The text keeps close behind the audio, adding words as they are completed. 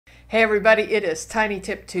Hey everybody, it is Tiny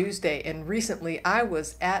Tip Tuesday, and recently I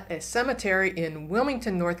was at a cemetery in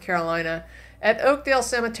Wilmington, North Carolina at Oakdale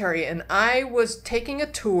Cemetery, and I was taking a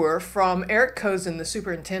tour from Eric Kozen, the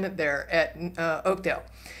superintendent there at Oakdale.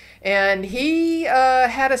 And he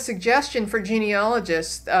had a suggestion for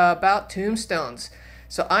genealogists about tombstones.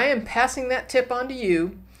 So I am passing that tip on to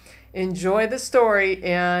you. Enjoy the story,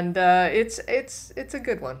 and it's a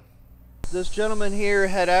good one. This gentleman here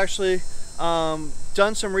had actually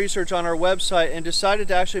done some research on our website and decided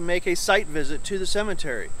to actually make a site visit to the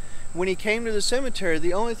cemetery. When he came to the cemetery,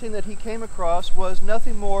 the only thing that he came across was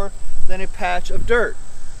nothing more than a patch of dirt.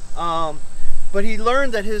 But he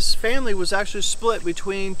learned that his family was actually split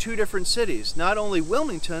between two different cities, not only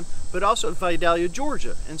Wilmington, but also Vidalia,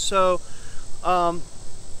 Georgia. And so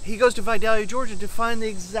he goes to Vidalia, Georgia to find the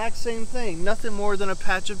exact same thing, nothing more than a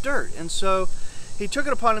patch of dirt. And so he took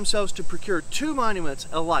it upon himself to procure two monuments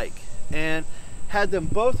alike and had them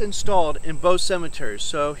both installed in both cemeteries.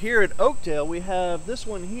 So here at Oakdale, we have this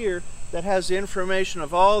one here that has the information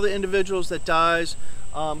of all the individuals that dies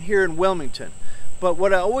here in Wilmington. But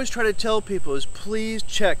what I always try to tell people is please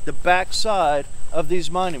check the back side of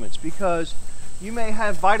these monuments, because you may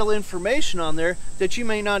have vital information on there that you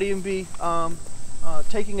may not even be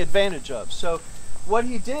taking advantage of. So what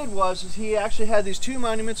he did was he actually had these two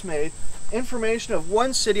monuments made, information of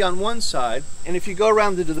one city on one side, and if you go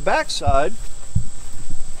around to the back side,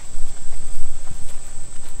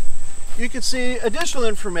 you can see additional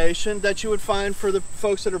information that you would find for the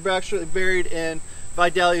folks that are actually buried in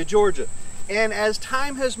Vidalia, Georgia. And as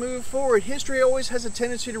time has moved forward, history always has a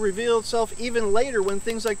tendency to reveal itself even later when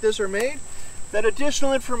things like this are made. That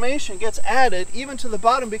additional information gets added even to the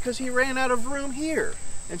bottom because he ran out of room here.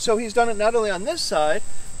 And so he's done it not only on this side,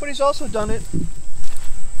 but he's also done it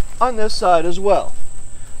on this side as well.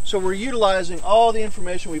 So we're utilizing all the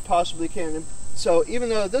information we possibly can. So even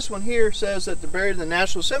though this one here says that they're buried in the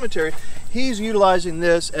National Cemetery, he's utilizing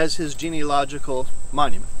this as his genealogical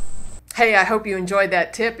monument. Hey, I hope you enjoyed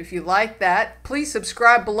that tip. If you like that, please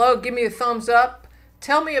subscribe below. Give me a thumbs up.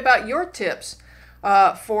 Tell me about your tips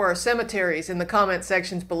for cemeteries in the comment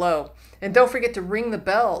sections below. And don't forget to ring the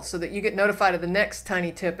bell so that you get notified of the next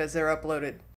Tiny Tip as they're uploaded.